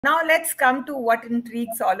Now let's come to what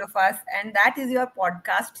intrigues all of us, and that is your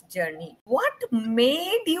podcast journey. What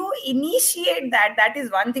made you initiate that? That is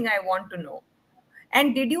one thing I want to know.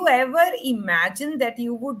 And did you ever imagine that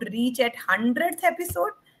you would reach at 100th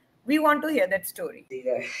episode? We want to hear that story.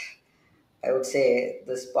 I would say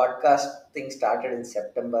this podcast thing started in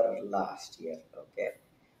September last year. Okay.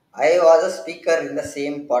 I was a speaker in the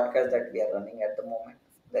same podcast that we are running at the moment.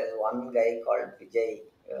 There's one guy called Vijay,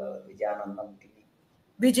 Vijayanandam TV.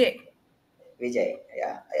 Vijay. Vijay,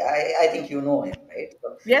 yeah. I think you know him, right?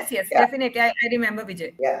 So, Yes, yes, yeah, definitely. I remember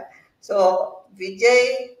Vijay. yeah. So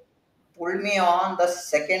Vijay pulled me on the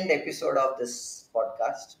second episode of this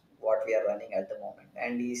podcast, what we are running at the moment.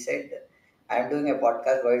 And he said, I'm doing a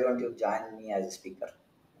podcast, why don't you join me as a speaker?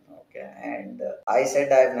 Okay, and I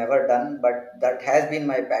said I've never done, but that has been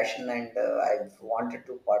my passion, and I've wanted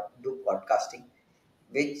to do podcasting,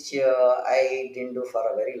 which I didn't do for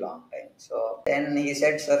a very long time. So then he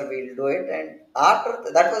said, "Sir, we'll do it." And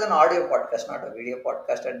after that was an audio podcast, not a video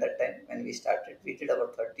podcast at that time when we started. We did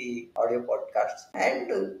about 30 audio podcasts,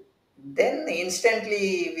 and then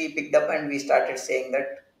instantly we picked up and we started saying that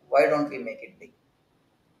why don't we make it big?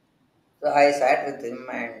 So I sat with him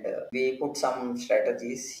and we put some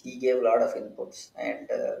strategies. He gave a lot of inputs and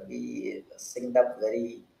we synced up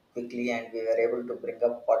very quickly and we were able to bring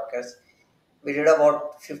up podcasts. We did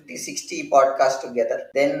about 50, 60 podcasts together.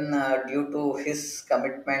 Then due to his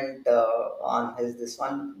commitment on his this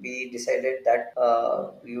one, we decided that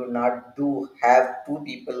we would not do have two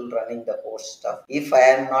people running the host stuff. If I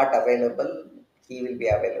am not available, he will be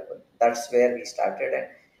available. That's where we started, and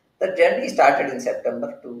the journey started in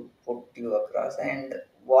September to put you across. And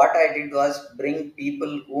what I did was bring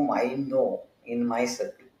people whom I know in my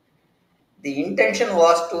circle. The intention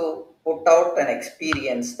was to put out an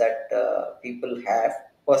experience that people have,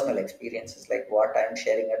 personal experiences like what I'm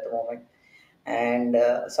sharing at the moment, and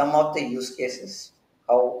some of the use cases,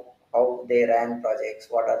 how they ran projects,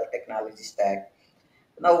 what are the technology stack.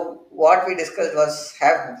 Now, what we discussed was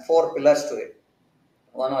have four pillars to it.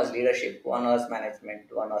 One was leadership, one was management,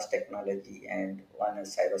 one was technology, and one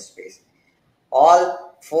is cyberspace.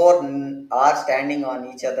 All four are standing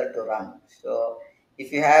on each other to run. So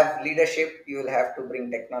if you have leadership, you will have to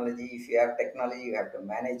bring technology. If you have technology, you have to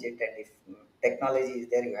manage it, and if technology is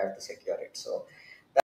there, you have to secure it. So